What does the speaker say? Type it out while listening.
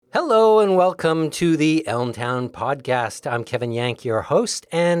Hello and welcome to the Elmtown Podcast. I'm Kevin Yank, your host.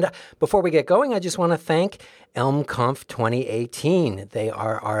 And before we get going, I just want to thank ElmConf 2018. They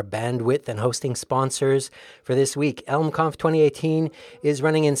are our bandwidth and hosting sponsors for this week. ElmConf 2018 is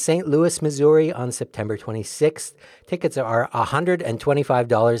running in St. Louis, Missouri on September 26th. Tickets are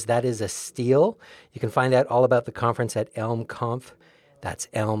 $125. That is a steal. You can find out all about the conference at ElmConf. That's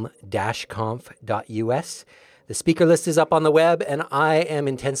elm-conf.us. The speaker list is up on the web, and I am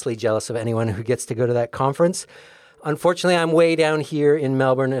intensely jealous of anyone who gets to go to that conference. Unfortunately, I'm way down here in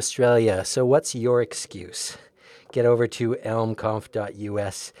Melbourne, Australia. So what's your excuse? Get over to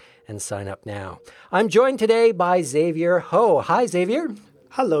elmconf.us and sign up now. I'm joined today by Xavier Ho. Hi, Xavier.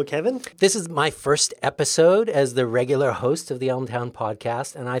 Hello, Kevin. This is my first episode as the regular host of the Elmtown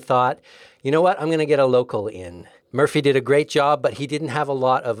Podcast, and I thought, you know what? I'm going to get a local in. Murphy did a great job, but he didn't have a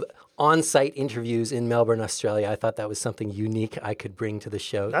lot of on-site interviews in Melbourne, Australia. I thought that was something unique I could bring to the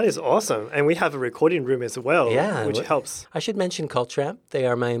show. That is awesome. And we have a recording room as well, which helps. I should mention Cultramp. They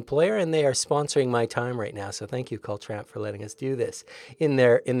are my employer, and they are sponsoring my time right now. So thank you, Cultramp, for letting us do this in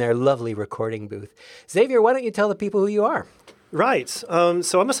their lovely recording booth. Xavier, why don't you tell the people who you are? Right. So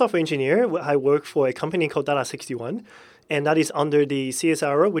I'm a software engineer. I work for a company called Data61. And that is under the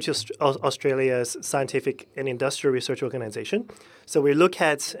CSIRO, which is Australia's scientific and industrial research organization. So we look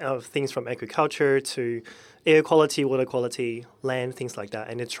at things from agriculture to air quality, water quality, land, things like that.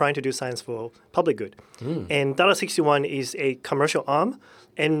 And it's trying to do science for public good. And Data61 is a commercial arm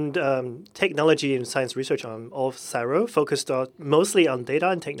and technology and science research arm of CSIRO, focused mostly on data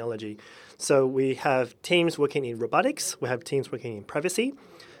and technology. So we have teams working in robotics. We have teams working in privacy.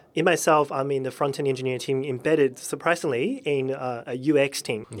 In myself, I'm in the front-end engineering team embedded, surprisingly, in a UX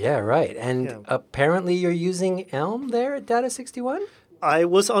team. Yeah, right. And apparently you're using Elm there at Data61? I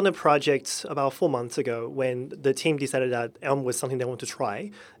was on a project about 4 months ago when the team decided that Elm was something they want to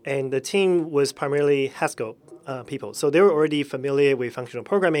try. And the team was primarily Haskell people. So they were already familiar with functional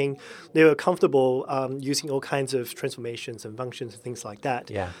programming. They were comfortable using all kinds of transformations and functions and things like that.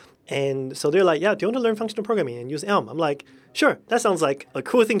 Yeah. And so they're like, do you want to learn functional programming and use Elm? I'm like, sure, that sounds like a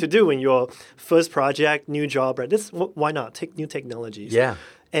cool thing to do in your first project, new job, right? Why not? Take new technologies. Yeah.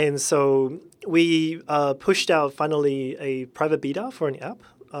 And so we pushed out finally a private beta for an app.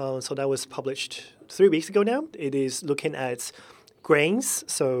 So that was published 3 weeks ago now. It is looking at grains,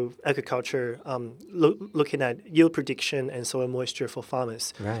 so agriculture, looking at yield prediction and soil moisture for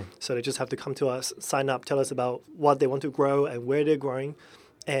farmers. Right. So they just have to come to us, sign up, tell us about what they want to grow and where they're growing.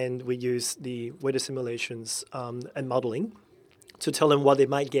 And we use the weather simulations and modeling to tell them what they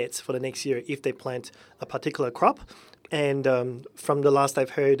might get for the next year if they plant a particular crop. And from the last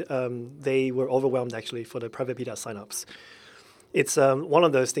I've heard, they were overwhelmed, actually, for the private beta signups. It's one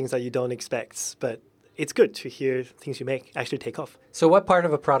of those things that you don't expect, but it's good to hear things you make actually take off. So what part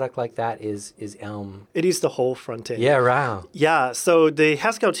of a product like that is Elm? It is the whole front end. Yeah, wow. Yeah, so the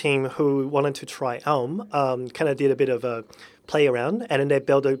Haskell team who wanted to try Elm kind of did a bit of a play around, and then they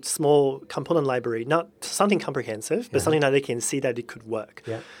built a small component library, not something comprehensive, but something that they can see that it could work.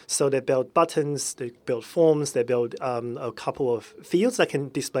 Yeah. So they built buttons, they built forms, they built a couple of fields that can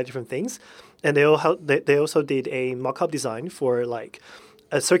display different things. And they also did a mock-up design for like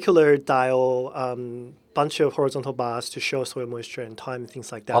a circular dial, bunch of horizontal bars to show soil moisture and time,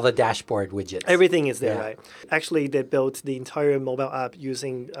 things like that. All the dashboard widgets. Everything is there, right? Actually, they built the entire mobile app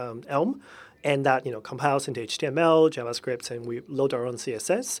using Elm, and that compiles into HTML, JavaScript, and we load our own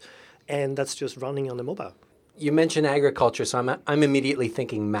CSS, and that's just running on the mobile. You mentioned agriculture, so I'm immediately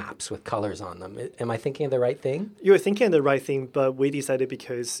thinking maps with colors on them. Am I thinking of the right thing? You were thinking of the right thing, but we decided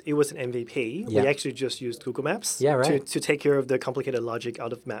because it was an MVP, we actually just used Google Maps to take care of the complicated logic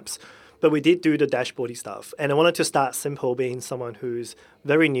out of maps. But we did do the dashboardy stuff, and I wanted to start simple, being someone who's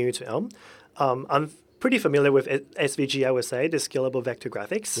very new to Elm. I'm pretty familiar with SVG, I would say, the scalable vector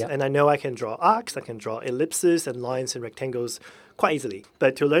graphics. Yep. And I know I can draw arcs, I can draw ellipses and lines and rectangles quite easily.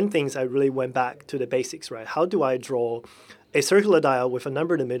 But to learn things, I really went back to the basics, right? How do I draw a circular dial with a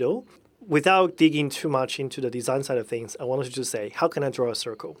number in the middle? Without digging too much into the design side of things, I wanted to just say, how can I draw a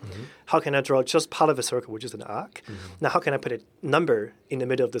circle? Mm-hmm. How can I draw just part of a circle, which is an arc? Mm-hmm. Now, how can I put a number in the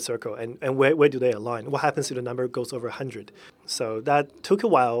middle of the circle? And where do they align? What happens if the number goes over 100? So that took a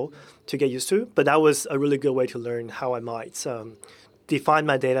while to get used to, but that was a really good way to learn how I might define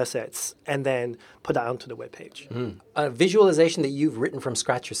my data sets, and then put that onto the web page. A visualization that you've written from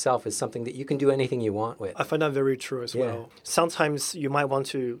scratch yourself is something that you can do anything you want with. I find that very true as well. Sometimes you might want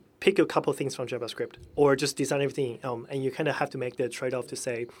to pick a couple of things from JavaScript or just design everything in Elm, and you kind of have to make the trade-off to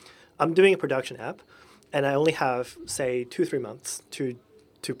say, I'm doing a production app, and I only have, say, 2-3 months to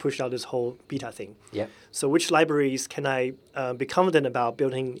to push out this whole beta thing. Yeah. So which libraries can I be confident about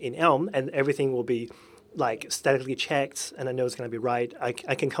building in Elm, and everything will be like statically checked, and I know it's going to be right. I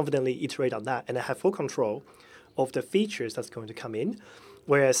can confidently iterate on that, and I have full control of the features that's going to come in.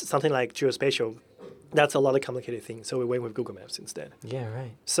 Whereas something like geospatial, that's a lot of complicated things. So we went with Google Maps instead. Yeah,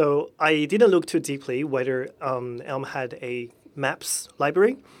 right. So I didn't look too deeply whether Elm had a maps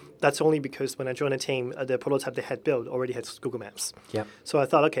library. That's only because when I joined the team, the prototype they had built already had Google Maps. Yep. So I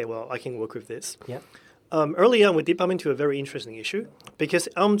thought, okay, well, I can work with this. Yep. Early on, we did bump into a very interesting issue because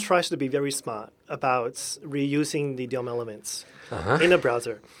Elm tries to be very smart about reusing the DOM elements in a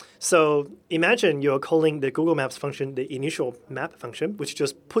browser. So imagine you're calling the Google Maps function, the initial map function, which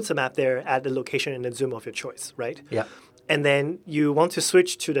just puts a map there at the location and the zoom of your choice, right? Yeah. And then you want to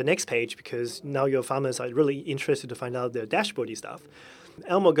switch to the next page because now your farmers are really interested to find out the dashboardy stuff.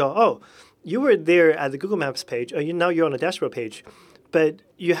 Elm will go, oh, you were there at the Google Maps page, or now you're on the dashboard page, but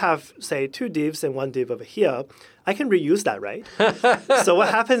you have, say, 2 divs and 1 div over here. I can reuse that, right? So what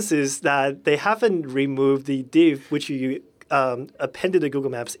happens is that they haven't removed the div which you appended to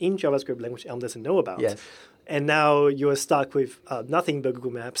Google Maps in JavaScript language Elm doesn't know about. Yes. And now you're stuck with nothing but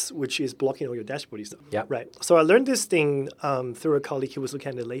Google Maps, which is blocking all your dashboardy stuff. Yeah. Right. So I learned this thing through a colleague who was looking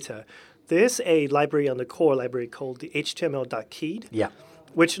at it later. There's a library on the core library called the HTML.keyed,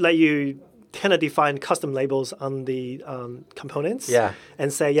 which let you kind of define custom labels on the components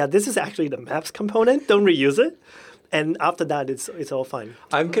and say, yeah, this is actually the maps component. Don't reuse it. And after that, it's all fine.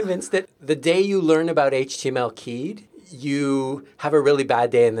 I'm convinced that the day you learn about HTML keyed, you have a really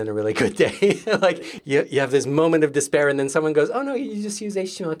bad day and then a really good day. Like you have this moment of despair and then someone goes, oh no, you just use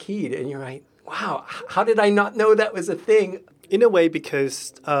HTML keyed. And you're like, wow, how did I not know that was a thing? In a way,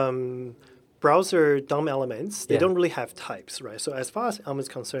 because browser DOM elements, they don't really have types, right? So as far as Elm is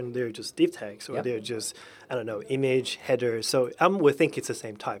concerned, they're just div tags or they're just, I don't know, image, header. So Elm would think it's the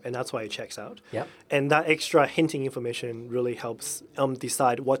same type, and that's why it checks out. Yep. And that extra hinting information really helps Elm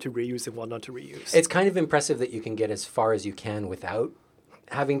decide what to reuse and what not to reuse. It's kind of impressive that you can get as far as you can without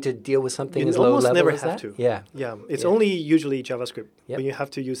having to deal with something as low level as that. You almost as never have to. Yeah. Yeah. It's only usually JavaScript when you have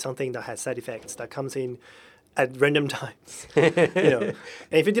to use something that has side effects that comes in at random times, And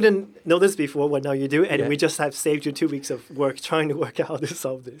if you didn't know this before, well, now you do, and we just have saved you 2 weeks of work trying to work out how to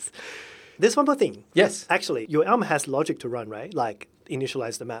solve this. There's one more thing. Yes. Actually, your Elm has logic to run, right? Like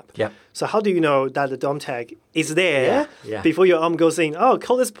initialize the map. Yeah. So how do you know that the DOM tag is there before your Elm goes in, oh,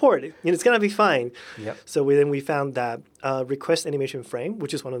 call this port, it's going to be fine. Yep. So we found that request animation frame,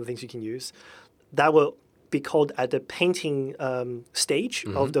 which is one of the things you can use, that will be called at the painting stage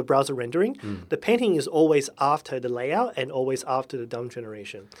of the browser rendering. The painting is always after the layout and always after the DOM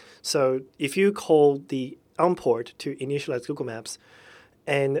generation. So if you call the Elm port to initialize Google Maps,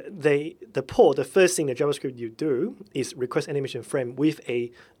 and the port, the first thing the JavaScript you do is request animation frame with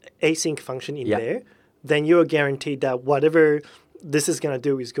a async function in there, then you're guaranteed that whatever this is going to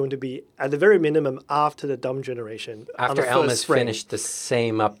do is going to be at the very minimum after the DOM generation. After Elm has finished the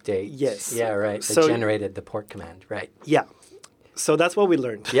same update. Yes. Yeah, right. That generated the port command, right. Yeah. So that's what we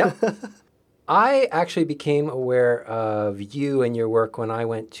learned. Yeah. I actually became aware of you and your work when I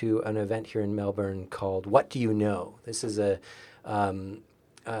went to an event here in Melbourne called What Do You Know? This is a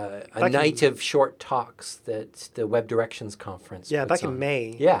night of short talks that the Web Directions Conference puts back on. in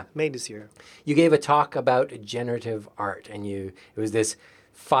May. Yeah. May this year. You gave a talk about generative art, and it was this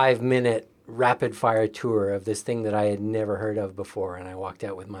 5-minute rapid-fire tour of this thing that I had never heard of before, and I walked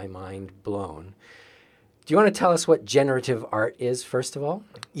out with my mind blown. Do you want to tell us what generative art is, first of all?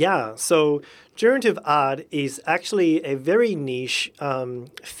 Yeah. So generative art is actually a very niche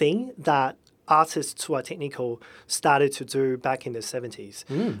thing that artists who are technical started to do back in the 70s.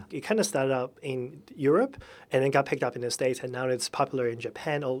 It kind of started up in Europe and then got picked up in the States, and now it's popular in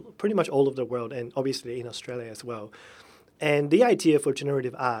Japan, pretty much all over the world, and obviously in Australia as well. And the idea for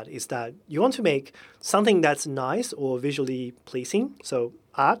generative art is that you want to make something that's nice or visually pleasing, so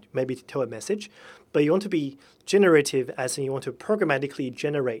art, maybe to tell a message, but you want to be generative as in you want to programmatically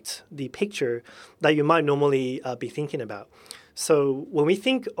generate the picture that you might normally be thinking about. So when we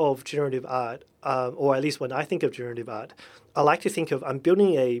think of generative art, or at least when I think of generative art, I like to think of I'm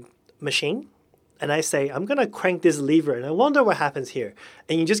building a machine, and I say, I'm going to crank this lever, and I wonder what happens here.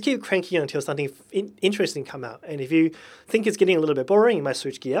 And you just keep cranking until something interesting come out. And if you think it's getting a little bit boring, you might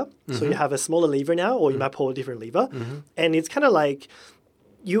switch gear. So you have a smaller lever now, or you might pull a different lever. And it's kind of like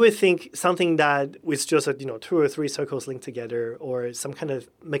you would think something that was just 2 or 3 circles linked together or some kind of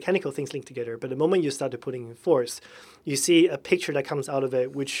mechanical things linked together. But the moment you start to putting in force, you see a picture that comes out of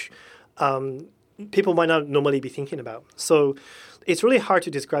it, which people might not normally be thinking about. So it's really hard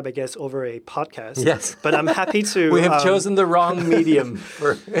to describe, I guess, over a podcast. Yes. But I'm happy to... We have chosen the wrong medium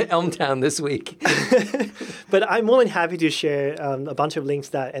for Elmtown this week. But I'm more than happy to share a bunch of links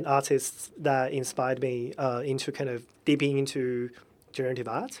and artists that inspired me into kind of dipping into generative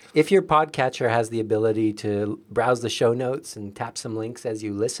art. If your podcatcher has the ability to browse the show notes and tap some links as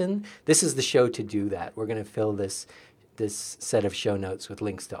you listen, this is the show to do that. We're going to fill this set of show notes with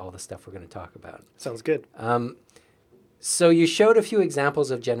links to all the stuff we're going to talk about. Sounds good. So you showed a few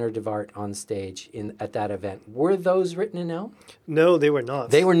examples of generative art on stage at that event. Were those written in Elm? No, they were not.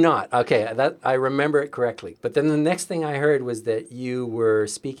 They were not. Okay, I remember it correctly. But then the next thing I heard was that you were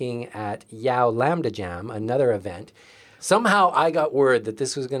speaking at Yao Lambda Jam, another event. Somehow I got word that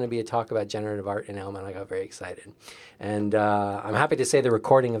this was going to be a talk about generative art in Elm, and I got very excited. And I'm happy to say the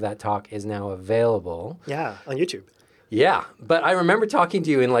recording of that talk is now available. Yeah, on YouTube. Yeah, but I remember talking to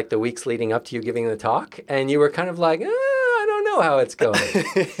you in like the weeks leading up to you giving the talk, and you were kind of like, I don't know how it's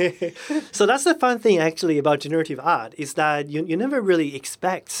going. So that's the fun thing actually about generative art is that you never really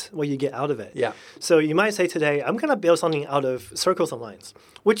expect what you get out of it. Yeah. So you might say today, I'm going to build something out of circles and lines,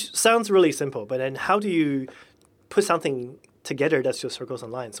 which sounds really simple, but then how do you put something together that's just circles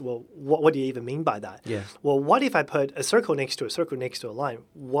and lines? Well, what do you even mean by that? Yeah. Well, what if I put a circle next to a circle next to a line?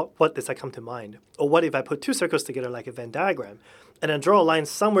 What does that come to mind? Or what if I put two circles together like a Venn diagram and then draw a line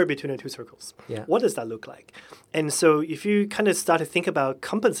somewhere between the two circles? Yeah. What does that look like? And so if you kind of start to think about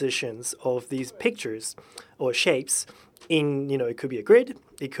compositions of these pictures or shapes in, it could be a grid,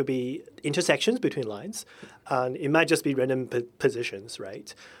 it could be intersections between lines, and it might just be random positions,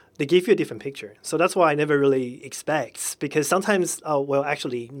 right? They give you a different picture. So that's why I never really expect, because sometimes,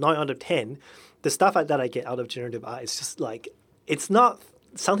 actually 9 out of 10, the stuff that I get out of generative art is just like, it's not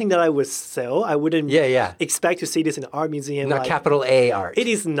something that I would sell. I wouldn't expect to see this in an art museum. Not capital A art. It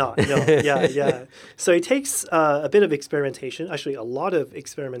is not, no. Yeah. So it takes a bit of experimentation, actually a lot of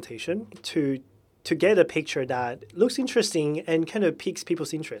experimentation to get a picture that looks interesting and kind of piques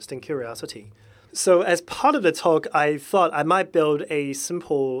people's interest and curiosity. So as part of the talk, I thought I might build a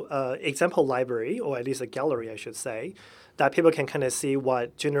simple example library, or at least a gallery, I should say, that people can kind of see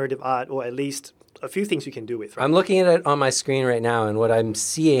what generative art, or at least a few things you can do with. Right? I'm looking at it on my screen right now, and what I'm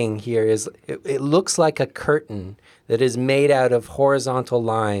seeing here is it looks like a curtain that is made out of horizontal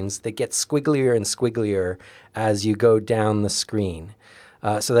lines that get squigglier and squigglier as you go down the screen.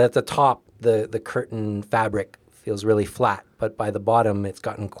 So that at the top, the curtain fabric feels really flat, but by the bottom, it's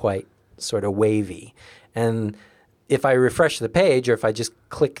gotten quite sort of wavy. And if I refresh the page, or if I just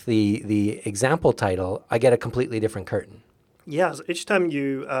click the example title, I get a completely different curtain. Yeah, so each time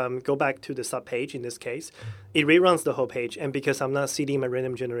you go back to the sub-page, in this case, it reruns the whole page. And because I'm not seeding my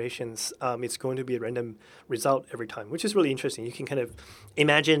random generations, it's going to be a random result every time, which is really interesting. You can kind of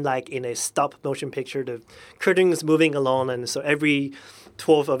imagine like in a stop motion picture, the curtain is moving along. And so every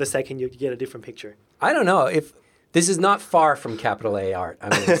 12th of a second, you get a different picture. I don't know if... This is not far from capital A art, I'm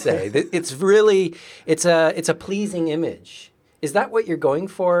going to say. It's really, it's a pleasing image. Is that what you're going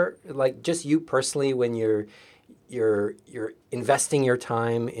for? Like just you personally, when you're investing your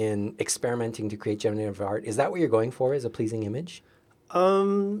time in experimenting to create generative art, is that what you're going for, is a pleasing image?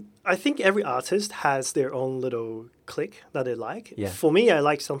 I think every artist has their own little click that they like. Yeah. For me, I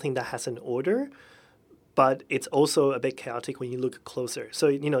like something that has an order, but it's also a bit chaotic when you look closer. So,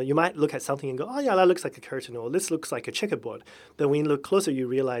 you might look at something and go, oh, yeah, that looks like a curtain, or this looks like a checkerboard. But when you look closer, you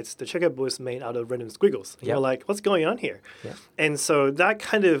realize the checkerboard is made out of random squiggles. Yep. You're like, what's going on here? Yep. And so that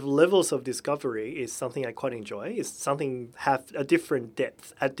kind of levels of discovery is something I quite enjoy. It's something have a different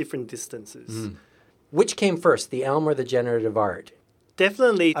depth at different distances. Mm. Which came first, the Elm or the generative art?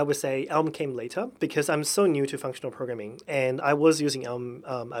 Definitely, I would say Elm came later because I'm so new to functional programming, and I was using Elm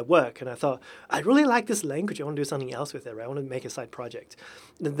at work, and I thought, I really like this language. I want to do something else with it, right? I want to make a side project.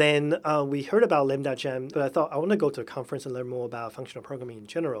 And then we heard about Lambda Jam, but I thought I want to go to a conference and learn more about functional programming in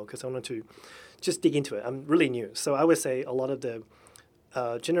general because I wanted to just dig into it. I'm really new. So I would say a lot of the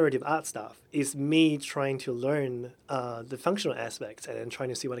generative art stuff is me trying to learn the functional aspects and then trying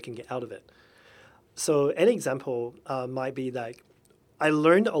to see what I can get out of it. So an example might be like, I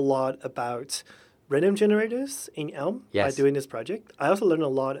learned a lot about random generators in Elm by doing this project. I also learned a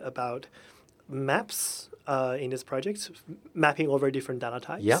lot about maps in this project, mapping over different data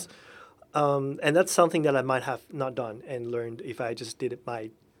types. Yep. And that's something that I might have not done and learned if I just did it my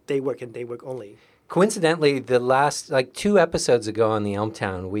day work and day work only. Coincidentally, the last 2 episodes ago on the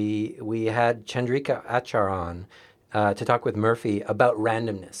Elmtown, we had Chandrika Achar on to talk with Murphy about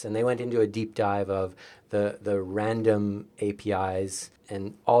randomness, and they went into a deep dive of the random APIs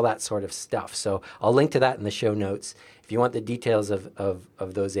and all that sort of stuff. So I'll link to that in the show notes. If you want the details of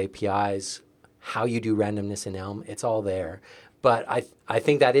those APIs, how you do randomness in Elm. It's all there. But I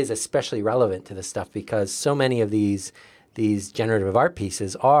think that is especially relevant to this stuff because so many of these generative art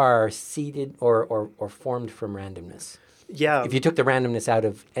pieces are seeded or formed from randomness. Yeah. If you took the randomness out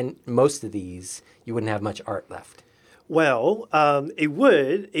of and most of these, you wouldn't have much art left. Well, it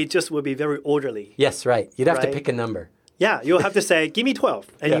would. It just would be very orderly. Yes, right. You'd have to pick a number. Yeah, you'll have to say, give me 12.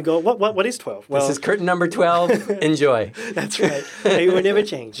 And you go, what is 12? Well, this is curtain number 12. Enjoy. That's right. It will never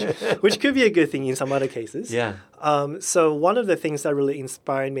change, which could be a good thing in some other cases. Yeah. So one of the things that really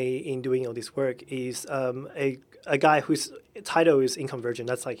inspired me in doing all this work is a guy whose title is Inconvergent.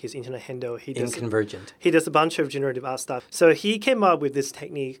 That's like his internet handle. Inconvergent. He does a bunch of generative art stuff. So he came up with this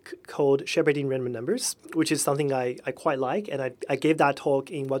technique called shepherding random numbers, which is something I quite like. And I gave that talk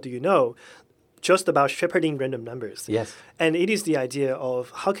in What Do You Know? Just about shepherding random numbers. Yes. And it is the idea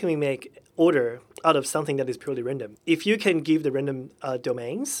of how can we make order out of something that is purely random. If you can give the random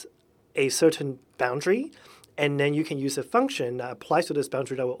domains a certain boundary, and then you can use a function that applies to this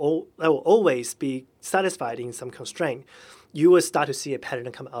boundary that will always be satisfied in some constraint, you will start to see a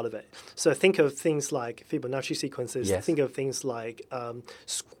pattern come out of it. So think of things like Fibonacci sequences. Yes. Think of things like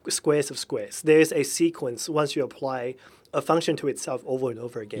squares of squares. There's a sequence once you apply a function to itself over and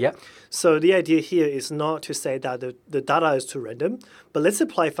over again. Yep. So the idea here is not to say that the data is too random, but let's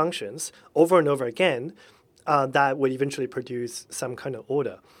apply functions over and over again that would eventually produce some kind of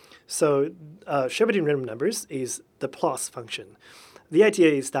order. So shepherding random numbers is the plus function. The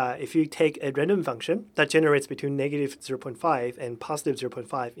idea is that if you take a random function that generates between negative 0.5 and positive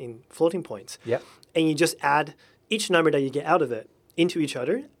 0.5 in floating points, and you just add each number that you get out of it into each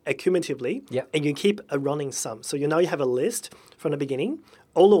other accumulatively, and you keep a running sum. So now you have a list from the beginning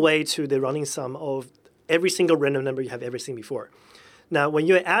all the way to the running sum of every single random number you have ever seen before. Now, when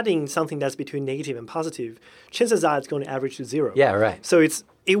you're adding something that's between negative and positive, chances are it's going to average to 0. Yeah, right. So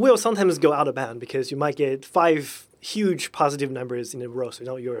it will sometimes go out of bound because you might get 5 huge positive numbers in a row. So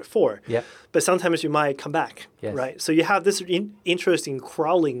now you're at 4. Yeah. But sometimes you might come back, right? So you have this interesting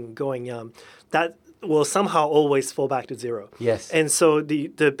crawling going on that will somehow always fall back to 0. Yes. And so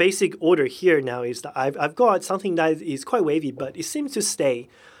the basic order here now is that I've got something that is quite wavy, but it seems to stay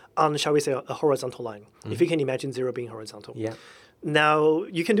on, shall we say, a horizontal line, if you can imagine 0 being horizontal. Yeah. Now,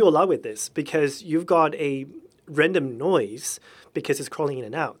 you can do a lot with this because you've got a random noise because it's crawling in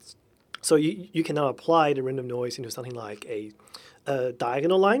and out. So you can now apply the random noise into something like a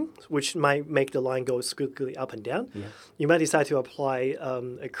diagonal line, which might make the line go squiggly up and down. Yeah. You might decide to apply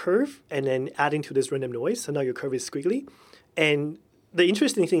a curve and then add into this random noise. So now your curve is squiggly. And the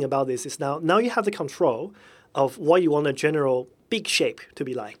interesting thing about this is now you have the control of what you want a general big shape to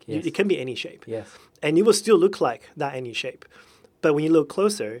be like. Yes. It can be any shape. Yes. And it will still look like that any shape. But when you look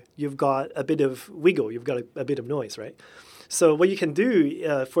closer, you've got a bit of wiggle. You've got a bit of noise, right? So what you can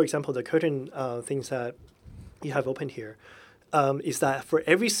do, for example, the curtain things that you have open here, is that for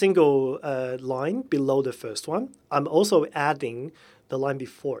every single line below the first one, I'm also adding the line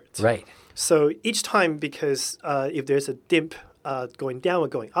before it. Right. So each time, because if there's a dip going down or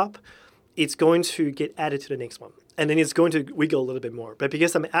going up, it's going to get added to the next one. And then it's going to wiggle a little bit more. But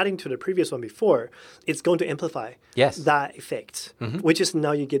because I'm adding to the previous one before, it's going to amplify that effect, which is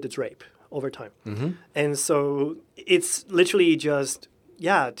now you get the drape over time. And so it's literally just,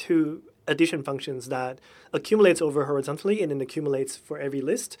 2 addition functions that accumulates over horizontally and then accumulates for every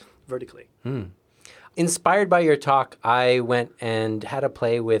list vertically. Inspired by your talk, I went and had a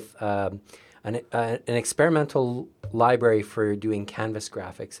play with an experimental library for doing canvas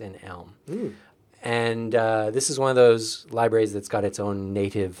graphics in Elm. And this is one of those libraries that's got its own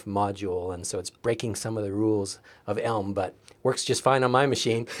native module, and so it's breaking some of the rules of Elm, but works just fine on my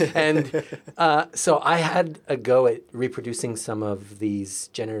machine. And so I had a go at reproducing some of these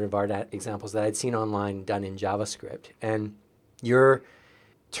generative art examples that I'd seen online done in JavaScript. And your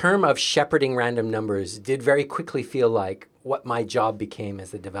term of shepherding random numbers did very quickly feel like what my job became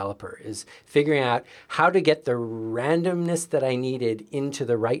as a developer, is figuring out how to get the randomness that I needed into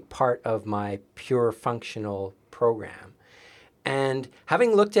the right part of my pure functional program. And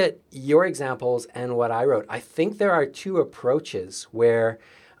having looked at your examples and what I wrote, I think there are 2 approaches where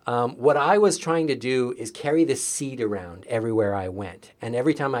what I was trying to do is carry this seed around everywhere I went. And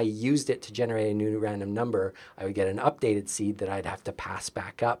every time I used it to generate a new random number, I would get an updated seed that I'd have to pass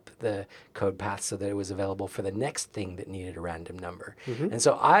back up the code path so that it was available for the next thing that needed a random number. And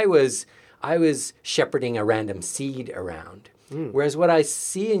so I was shepherding a random seed around. Whereas what I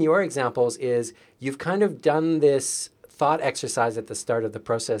see in your examples is you've kind of done this thought exercise at the start of the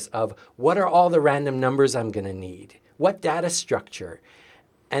process of what are all the random numbers I'm going to need? What data structure?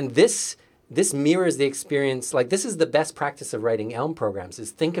 And this this mirrors the experience. Like, this is the best practice of writing Elm programs, is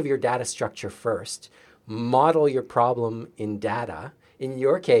think of your data structure first, model your problem in data. In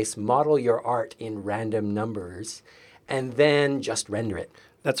your case, model your art in random numbers, and then just render it.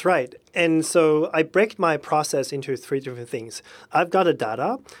 That's right. And so I break my process into 3 different things. I've got a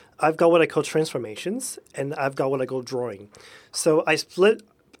data, I've got what I call transformations, and I've got what I call drawing. So I split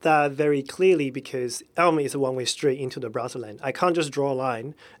that very clearly because Elm is a one-way street into the browser land. I can't just draw a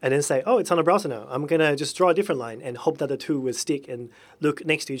line and then say, oh, it's on the browser now. I'm going to just draw a different line and hope that the two will stick and look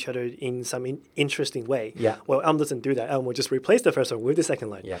next to each other in some interesting way. Yeah. Well, Elm doesn't do that. Elm will just replace the first one with the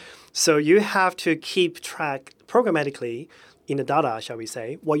second line. Yeah. So you have to keep track programmatically in the data, shall we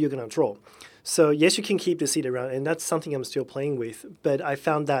say, what you're going to draw. So yes, you can keep the seed around, and that's something I'm still playing with. But I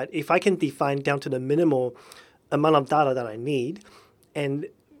found that if I can define down to the minimal amount of data that I need and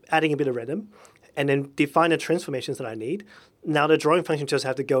adding a bit of random, and then define the transformations that I need, now the drawing function just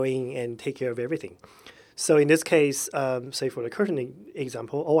have to go in and take care of everything. So in this case, say for the curtain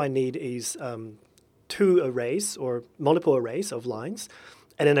example, all I need is 2 arrays or multiple arrays of lines,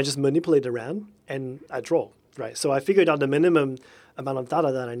 and then I just manipulate around and I draw. Right, so I figured out the minimum amount of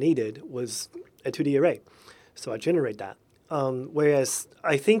data that I needed was a 2D array. So I generate that. Whereas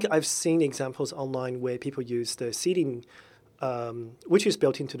I think I've seen examples online where people use the seeding, which is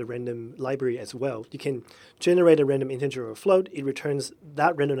built into the random library as well. You can generate a random integer or float. It returns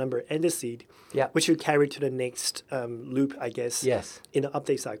that random number and the seed, which you carry to the next loop, I guess, in the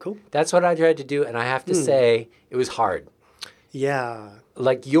update cycle. That's what I tried to do, and I have to say it was hard. Yeah.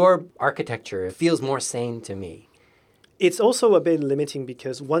 Like, your architecture feels more sane to me. It's also a bit limiting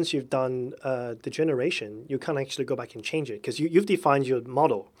because once you've done the generation, you can't actually go back and change it because you've defined your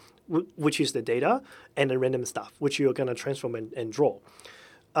model, which is the data and the random stuff, which you're going to transform and draw.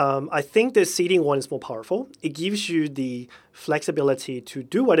 I think the seeding one is more powerful. It gives you the flexibility to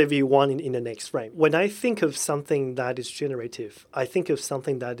do whatever you want in the next frame. When I think of something that is generative, I think of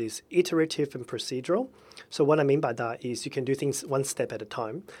something that is iterative and procedural. So what I mean by that is you can do things one step at a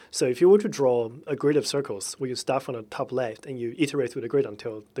time. So if you were to draw a grid of circles where you start from the top left and you iterate through the grid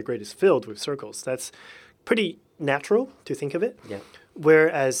until the grid is filled with circles, that's pretty natural to think of it. Yeah.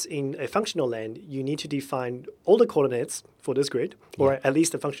 Whereas in a functional land, you need to define all the coordinates for this grid, or at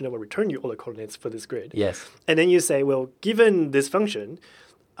least the function that will return you all the coordinates for this grid. Yes. And then you say, well, given this function,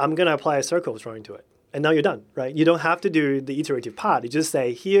 I'm going to apply a circle drawing to it. And now you're done, right? You don't have to do the iterative part. You just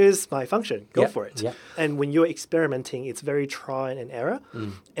say, here's my function. Go for it. Yep. And when you're experimenting, it's very trial and error.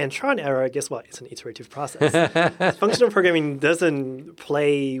 And trial and error, guess what? It's an iterative process. Functional programming doesn't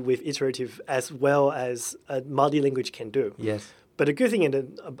play with iterative as well as a multi-language can do. Yes. But the good thing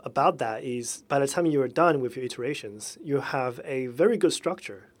about that is by the time you are done with your iterations, you have a very good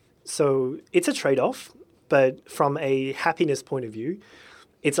structure. So it's a trade-off, but from a happiness point of view,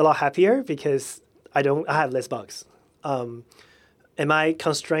 it's a lot happier because I have less bugs. Am I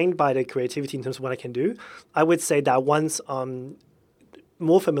constrained by the creativity in terms of what I can do? I would say that once I'm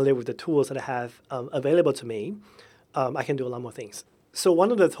more familiar with the tools that I have available to me, I can do a lot more things. So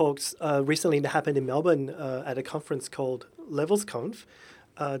one of the talks recently that happened in Melbourne at a conference called LevelsConf,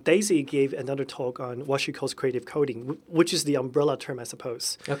 Daisy gave another talk on what she calls creative coding, which is the umbrella term, I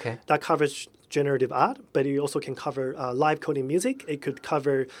suppose. Okay. That covers generative art, but it also can cover live coding music. It could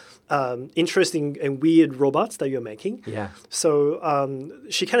cover interesting and weird robots that you're making. Yeah. So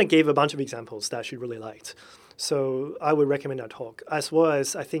she kind of gave a bunch of examples that she really liked. So I would recommend that talk. As well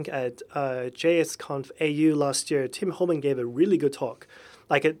as I think at JSConf AU last year, Tim Holman gave a really good talk.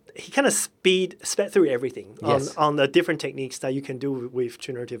 He kind of sped through everything on the different techniques that you can do with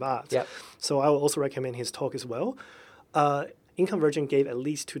generative art. Yep. So I will also recommend his talk as well. Inconvergent gave at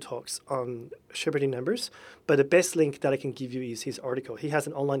least 2 talks on shepherding numbers, but the best link that I can give you is his article. He has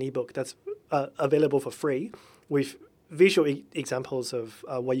an online ebook that's available for free with visual examples of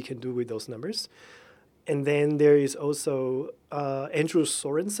what you can do with those numbers. And then there is also Andrew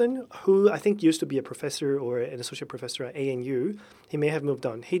Sorensen, who I think used to be a professor or an associate professor at ANU. He may have moved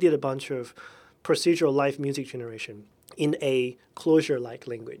on. He did a bunch of procedural live music generation in a Clojure-like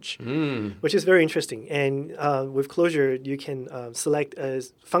language, which is very interesting. And with Clojure, you can select a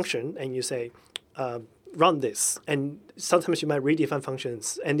function and you say, run this. And sometimes you might redefine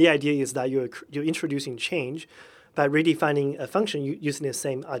functions. And the idea is that you're introducing change by redefining a function using the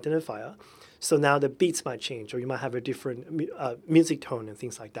same identifier. So now the beats might change, or you might have a different music tone and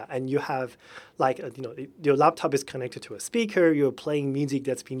things like that. And you have, your laptop is connected to a speaker. You're playing music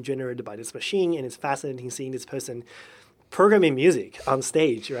that's being generated by this machine, and it's fascinating seeing this person programming music on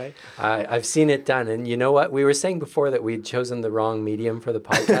stage, right? I've seen it done. And you know what? We were saying before that we'd chosen the wrong medium for the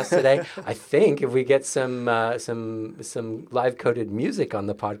podcast today. I think if we get some live coded music on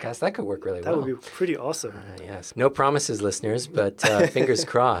the podcast, that could work really well. That would be pretty awesome. Yes. No promises, listeners, but fingers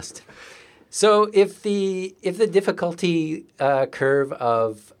crossed. So if the difficulty curve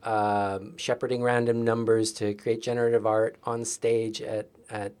of shepherding random numbers to create generative art on stage at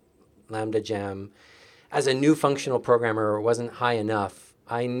Lambda Jam as a new functional programmer wasn't high enough,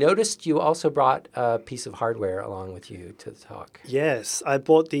 I noticed you also brought a piece of hardware along with you to the talk. Yes, I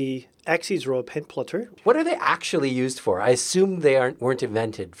bought the Axis Raw pen plotter. What are they actually used for? I assume they weren't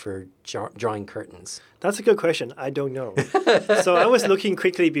invented for drawing curtains. That's a good question. I don't know. So I was looking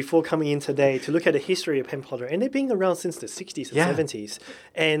quickly before coming in today to look at the history of pen plotter, and they've been around since the 60s and 70s.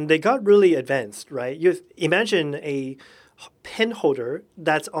 And they got really advanced, right? You imagine a pen holder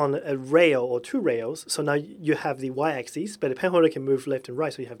that's on a rail or two rails. So now you have the y-axis, but the pen holder can move left and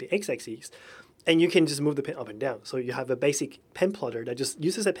right, so you have the x-axis. And you can just move the pen up and down. So you have a basic pen plotter that just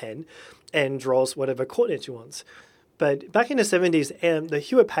uses a pen and draws whatever coordinates you want. But back in the 70s, the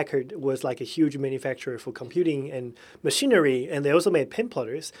Hewlett-Packard was like a huge manufacturer for computing and machinery, and they also made pen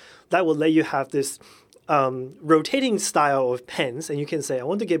plotters that will let you have this rotating style of pens, and you can say, I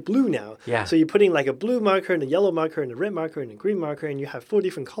want to get blue now. Yeah. So you're putting like a blue marker and a yellow marker and a red marker and a green marker, and you have 4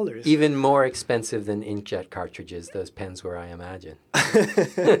 different colors. Even more expensive than inkjet cartridges, those pens were, I imagine.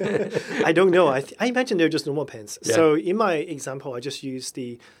 I don't know. I imagine they're just normal pens. Yeah. So in my example, I just used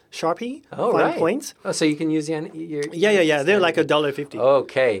the Sharpie fine point. Oh, so you can use your Yeah. They're like $1.50.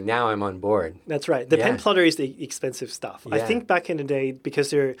 Okay, now I'm on board. That's right. The pen plotter is the expensive stuff. Yeah. I think back in the day, because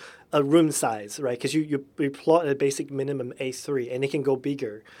they're a room size, right? Because you plot a basic minimum A3, and it can go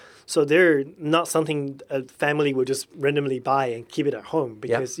bigger. So they're not something a family would just randomly buy and keep it at home,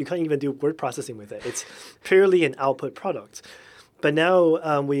 because you can't even do word processing with it. It's purely an output product. But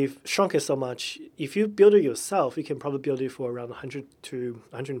now we've shrunk it so much. If you build it yourself, you can probably build it for around 100 to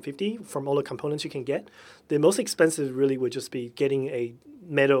 150 from all the components you can get. The most expensive really would just be getting a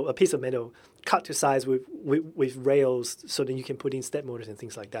piece of metal cut to size with rails, so that you can put in step motors and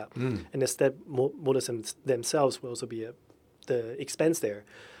things like that. And the step motors themselves will also be the expense there.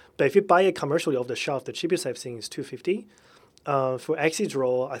 But if you buy it commercially off the shelf, the cheapest I've seen is $250. For Axis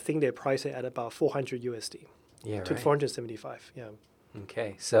Raw, I think they price it at about $400 USD. Yeah, to 475. Yeah.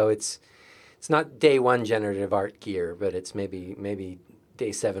 Okay, so it's not day one generative art gear, but it's maybe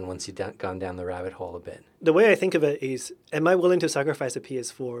day 7 once you've gone down the rabbit hole a bit. The way I think of it is, am I willing to sacrifice a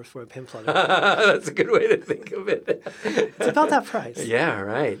PS4 for a pen plotter? That's a good way to think of it. It's about that price. Yeah,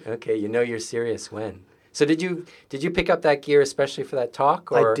 right. Okay, you know you're serious when. So did you pick up that gear especially for that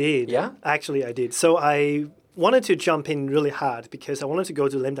talk? Or? I did. Yeah? Actually, I did. So I wanted to jump in really hard because I wanted to go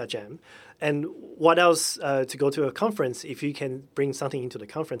to Lambda Jam. And what else to go to a conference if you can bring something into the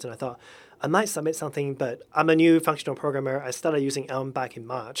conference? And I thought, I might submit something, but I'm a new functional programmer. I started using Elm back in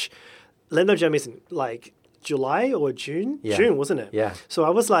March. Lambda Jam is in like July or June? Yeah. June, wasn't it? Yeah. So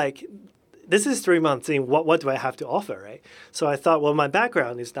I was like, this is 3 months in. What do I have to offer, right? So I thought, well, my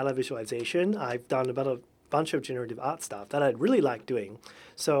background is data visualization. I've done about a bunch of generative art stuff that I really like doing.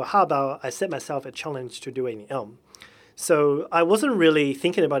 So how about I set myself a challenge to do it in Elm? So I wasn't really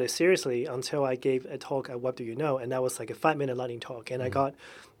thinking about it seriously until I gave a talk at What Do You Know? And that was like a 5-minute lightning talk. And I got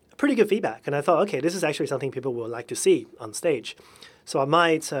pretty good feedback. And I thought, okay, this is actually something people will like to see on stage. So I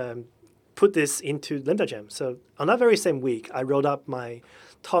might put this into Lambda Jam. So on that very same week, I wrote up my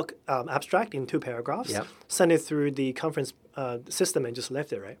talk abstract in 2 paragraphs, sent it through the conference system and just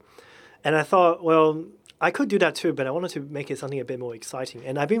left it, right? And I thought, well, I could do that too, but I wanted to make it something a bit more exciting.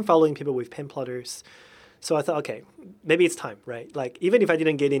 And I've been following people with pen plotters. So I thought, okay, maybe it's time, right? Like, even if I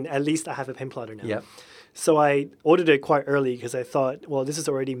didn't get in, at least I have a pen plotter now. Yep. So I ordered it quite early because I thought, well, this is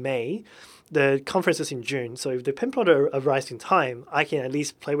already May. The conference is in June. So if the pen plotter arrives in time, I can at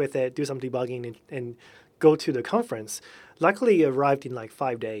least play with it, do some debugging, and go to the conference. Luckily, it arrived in like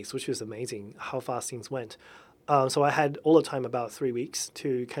 5 days, which was amazing how fast things went. So I had all the time, about 3 weeks,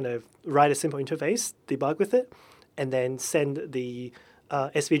 to kind of write a simple interface, debug with it, and then send the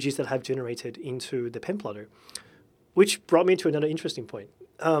SVGs that I've generated into the pen plotter, which brought me to another interesting point.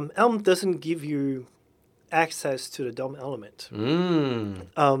 Elm doesn't give you access to the DOM element.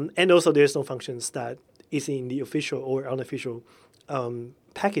 And also there's no functions that is in the official or unofficial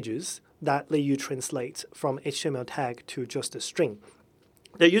packages that let you translate from HTML tag to just a string.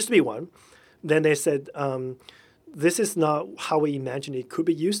 There used to be one. Then they said, this is not how we imagined it could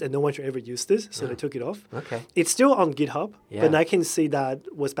be used, and no one should ever use this, so they took it off. Okay. It's still on GitHub, but I can see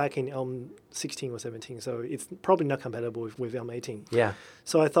that was back in Elm 16 or 17, so it's probably not compatible with Elm 18. Yeah.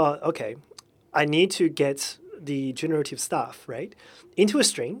 So I thought, okay, I need to get the generative stuff, right, into a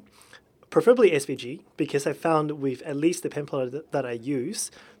string, preferably SVG, because I found with at least the pen plotter that I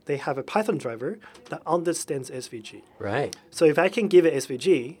use, they have a Python driver that understands SVG. Right. So if I can give it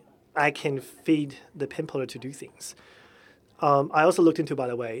SVG, I can feed the pen plotter to do things. I also looked into, by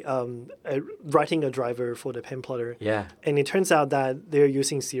the way, writing a driver for the pen plotter. Yeah. And it turns out that they're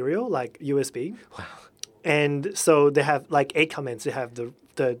using serial, like USB. Wow. And so they have like 8 commands. They have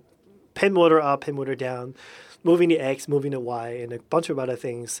the pen motor up, pen motor down, moving the X, moving the Y, and a bunch of other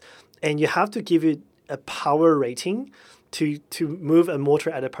things. And you have to give it a power rating to move a motor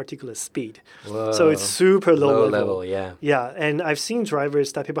at a particular speed. Whoa. So it's super low level. Yeah. Yeah, and I've seen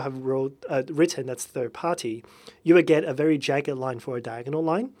drivers that people have written that's third party. You would get a very jagged line for a diagonal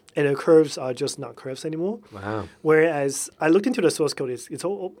line, and the curves are just not curves anymore. Wow. Whereas I looked into the source code, it's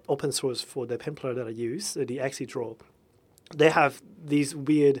all open source for the pen plotter that I use, the AxiDraw. They have these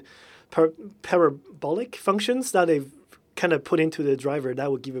weird parabolic functions that they've kind of put into the driver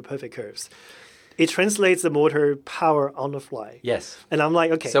that would give you perfect curves. It translates the motor power on the fly. Yes. And I'm like,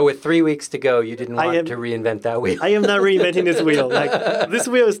 okay. So with 3 weeks to go, you didn't want to reinvent that wheel. I am not reinventing this wheel. Like, this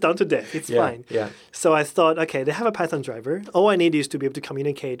wheel is done to death. It's fine. Yeah. So I thought, okay, they have a Python driver. All I need is to be able to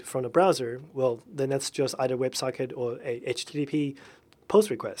communicate from the browser. Well, then that's just either WebSocket or a HTTP post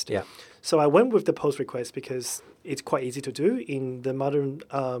request. Yeah. So I went with the post request because it's quite easy to do. In the modern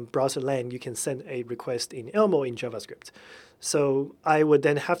browser land, you can send a request in Elm or in JavaScript. So I would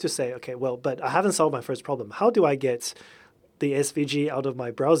then have to say, okay, well, but I haven't solved my first problem. How do I get the SVG out of my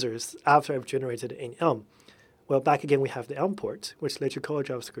browsers after I've generated it in Elm? Well, back again, we have the Elm port, which lets you call a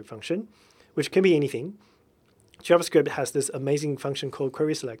JavaScript function, which can be anything. JavaScript has this amazing function called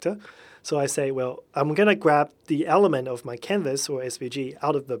query selector. So I say, well, I'm going to grab the element of my canvas or SVG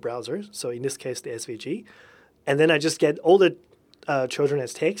out of the browser. So in this case, the SVG. And then I just get all the children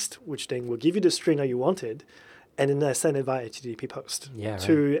as text, which then will give you the string that you wanted. And then I send it via HTTP post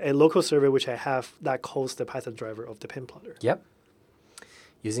to a local server, which I have that calls the Python driver of the pen plotter. Yep.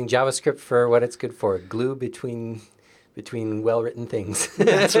 Using JavaScript for what it's good for, glue between well-written things.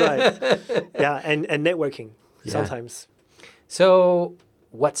 That's right. Yeah, and networking sometimes. So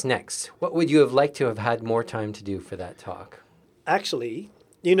what's next? What would you have liked to have had more time to do for that talk? Actually,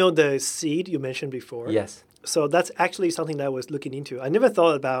 you know the seed you mentioned before? Yes. So that's actually something that I was looking into. I never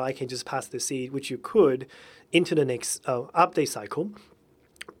thought about I can just pass the seed, which you could, into the next update cycle.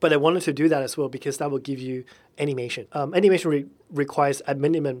 But I wanted to do that as well because that will give you animation. Animation requires at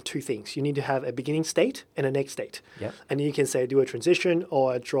minimum 2 things. You need to have a beginning state and a next state. Yep. And you can say do a transition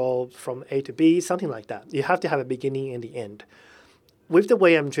or a draw from A to B, something like that. You have to have a beginning and the end. With the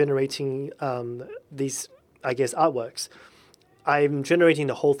way I'm generating these, I guess, artworks, I'm generating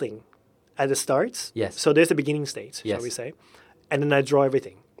the whole thing at the start. Yes. So there's a beginning state, shall we say. And then I draw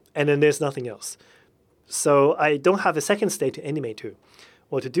everything. And then there's nothing else. So I don't have a second state to animate to.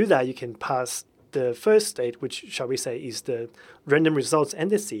 Well, to do that, you can pass the first state, which, shall we say, is the random results and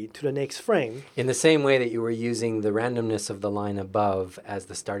the seed, to the next frame. In the same way that you were using the randomness of the line above as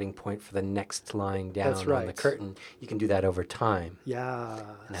the starting point for the next line down on the curtain, you can do that over time. Yeah.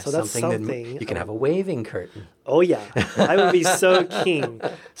 And so that's something you can have a waving curtain. Oh, yeah. I would be so keen.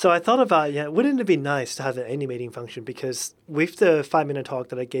 So I thought about, wouldn't it be nice to have an animating function? Because with the 5-minute talk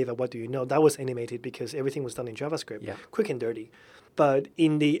that I gave at What Do You Know, that was animated because everything was done in JavaScript, quick and dirty. But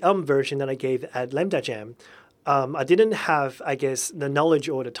in the Elm version that I gave at Lambda Jam, I didn't have, I guess, the knowledge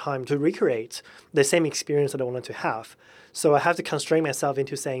or the time to recreate the same experience that I wanted to have. So I have to constrain myself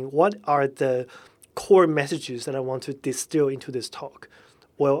into saying, what are the core messages that I want to distill into this talk?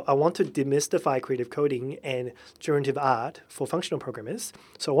 Well, I want to demystify creative coding and generative art for functional programmers.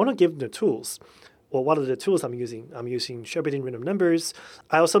 So I want to give them the tools. Well, what are the tools I'm using? I'm using Sherberdine random numbers.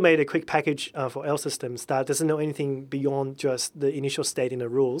 I also made a quick package for L systems that doesn't know anything beyond just the initial state in the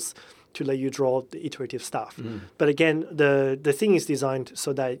rules to let you draw the iterative stuff. But again, the thing is designed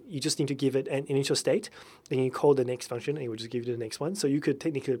so that you just need to give it an initial state, then you call the next function, and it will just give you the next one. So you could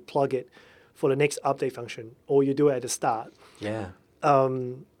technically plug it for the next update function, or you do it at the start. Yeah.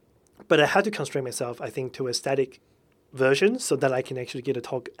 But I had to constrain myself, I think, to a static version so that I can actually get a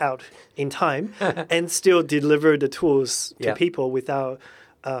talk out in time and still deliver the tools to people without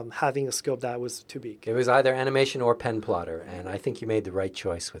having a scope that was too big. It was either animation or pen plotter, and I think you made the right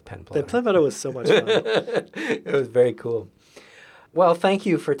choice with pen plotter. The pen plotter was so much fun. It was very cool. Well, thank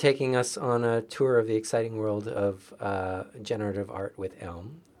you for taking us on a tour of the exciting world of generative art with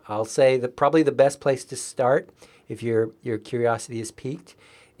Elm. I'll say that probably the best place to start, if your curiosity is piqued,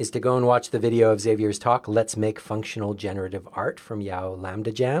 is to go and watch the video of Xavier's talk, Let's Make Functional Generative Art from Yao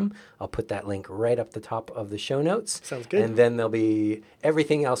Lambda Jam. I'll put that link right up the top of the show notes. Sounds good. And then there'll be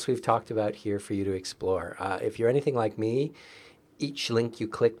everything else we've talked about here for you to explore. If you're anything like me, each link you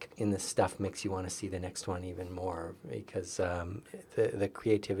click in this stuff makes you want to see the next one even more because the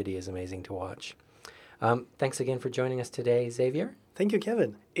creativity is amazing to watch. Thanks again for joining us today, Xavier. Thank you,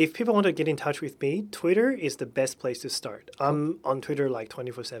 Kevin. If people want to get in touch with me, Twitter is the best place to start. I'm on Twitter like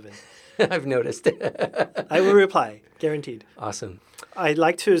 24/7. I've noticed. I will reply, guaranteed. Awesome. I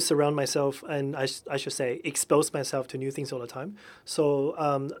like to surround myself and I should say expose myself to new things all the time. So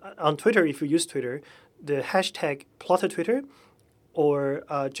on Twitter, if you use Twitter, the hashtag #PlotterTwitter or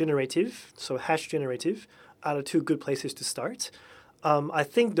generative, so #generative, are the two good places to start. I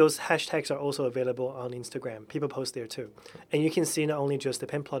think those hashtags are also available on Instagram. People post there too. And you can see not only just the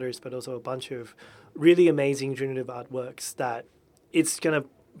pen plotters, but also a bunch of really amazing generative artworks that it's going to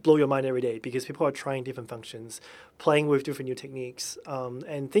blow your mind every day because people are trying different functions, playing with different new techniques,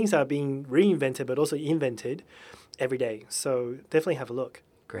 and things are being reinvented but also invented every day. So definitely have a look.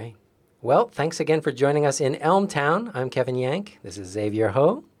 Great. Well, thanks again for joining us in Elmtown. I'm Kevin Yank. This is Xavier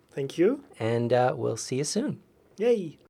Ho. Thank you. And we'll see you soon. Yay.